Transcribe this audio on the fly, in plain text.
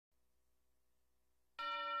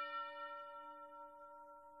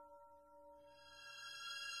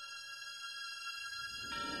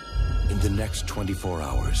next 24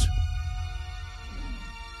 hours,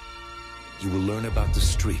 you will learn about the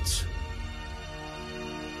streets,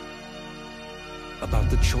 about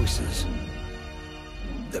the choices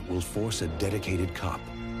that will force a dedicated cop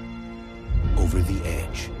over the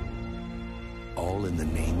edge, all in the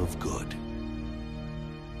name of good.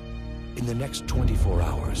 In the next 24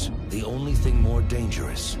 hours, the only thing more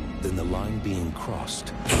dangerous than the line being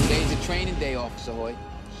crossed. Today's a training day, Officer Hoyt.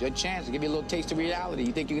 It's your chance to give you a little taste of reality.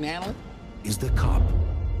 You think you can handle it? Is the cop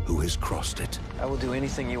who has crossed it. I will do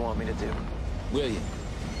anything you want me to do. Will you?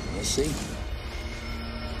 Let's see.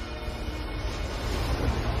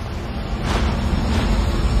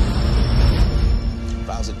 If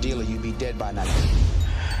I was a dealer, you'd be dead by now.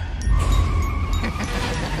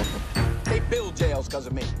 They build jails because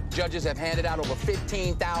of me. Judges have handed out over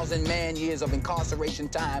 15,000 man-years of incarceration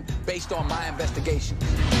time based on my investigations.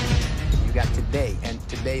 You got today, and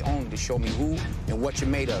today only, to show me who and what you're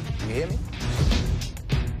made of. You hear me?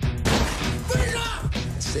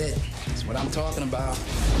 That's it. That's what I'm talking about.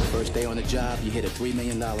 First day on the job, you hit a $3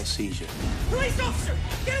 million seizure. Police officer!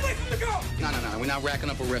 Get away from the girl! No. We're not racking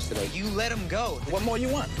up arrests today. You let him go. What more you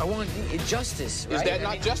want? I want justice, right? Is that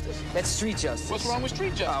not justice? That's street justice. What's wrong with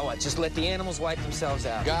street justice? Oh, what? Just let the animals wipe themselves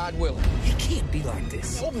out. God willing. It can't be like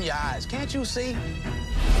this. Open your eyes. Can't you see?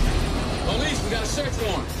 Police, we got a search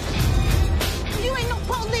warrant. You ain't no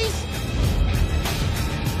police!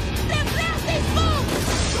 They're these fools!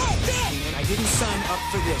 Man, I didn't sign up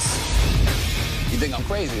for this. You think I'm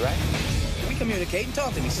crazy, right? We communicate and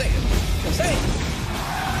talk to me. Say it. Say it.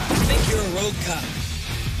 I think you're a road cop.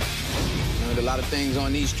 Learned a lot of things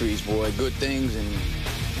on these streets, boy. Good things and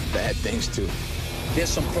bad things, too. There's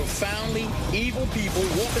some profoundly evil people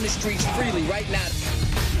walking the streets freely right now.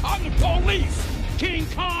 I'm the police! King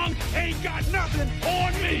Kong ain't got nothing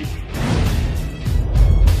on me!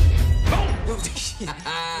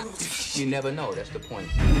 You never know, that's the point.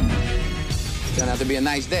 It's gonna have to be a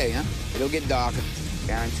nice day, huh? It'll get darker.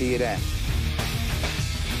 Guarantee you that.